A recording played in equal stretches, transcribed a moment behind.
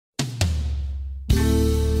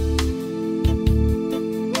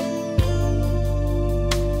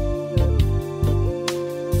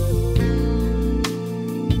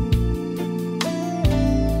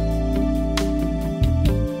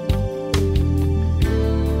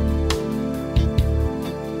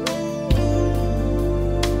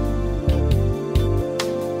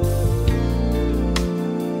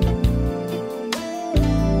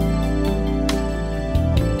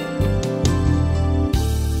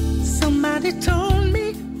Somebody told me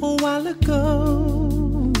a while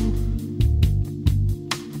ago,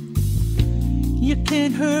 you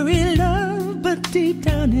can't hurry love, but deep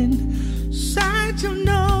down inside you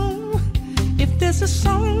know, if there's a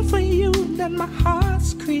song for you that my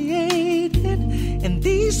heart's created, and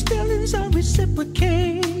these feelings are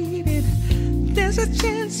reciprocated, there's a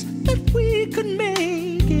chance that we could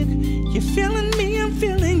make it. You're feeling me, I'm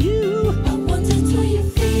feeling you. I wonder, do you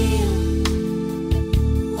feel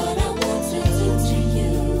what I want to do to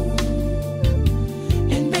you?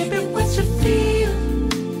 And baby, what you feel,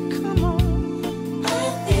 Come on. I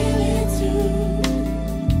feel it too.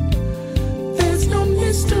 There's no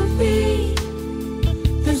mystery,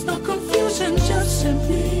 there's no confusion, just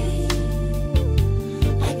simply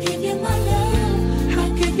I give you my love, I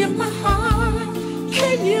give you my heart.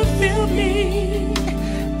 Can you feel me?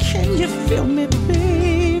 Can you feel me,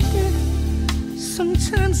 baby?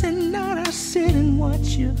 Sometimes at night I sit and watch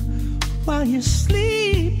you while you're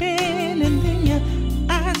sleeping, and then your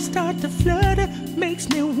eyes start to flutter. Makes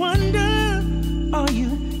me wonder, are you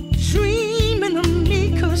dreaming of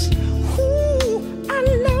me? 'Cause ooh, I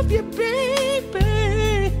love you,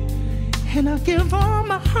 baby, and I'll give all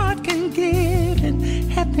my heart can give. And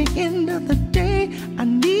at the end of the day, I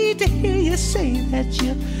need to hear you say that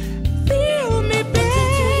you feel me, baby.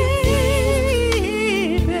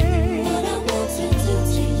 What I want to do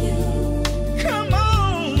to you, Come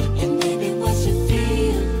on, and baby, what you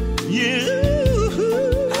feel, you.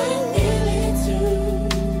 I feel it too.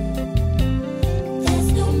 There's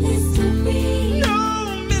no mystery, No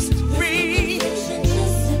mystery, confusion,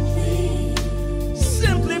 just simply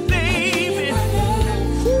simply, baby. my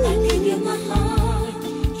love, I give you my heart.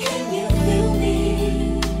 Can you feel me?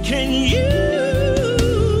 Can you?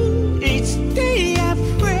 Each day I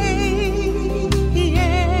pray,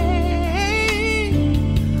 yeah.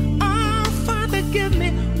 Oh, Father, give me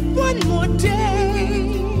one more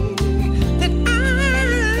day that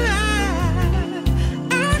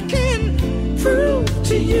I can prove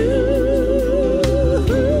to you.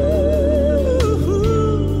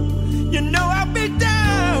 You know I'll be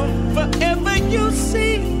down forever, you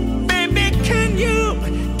see.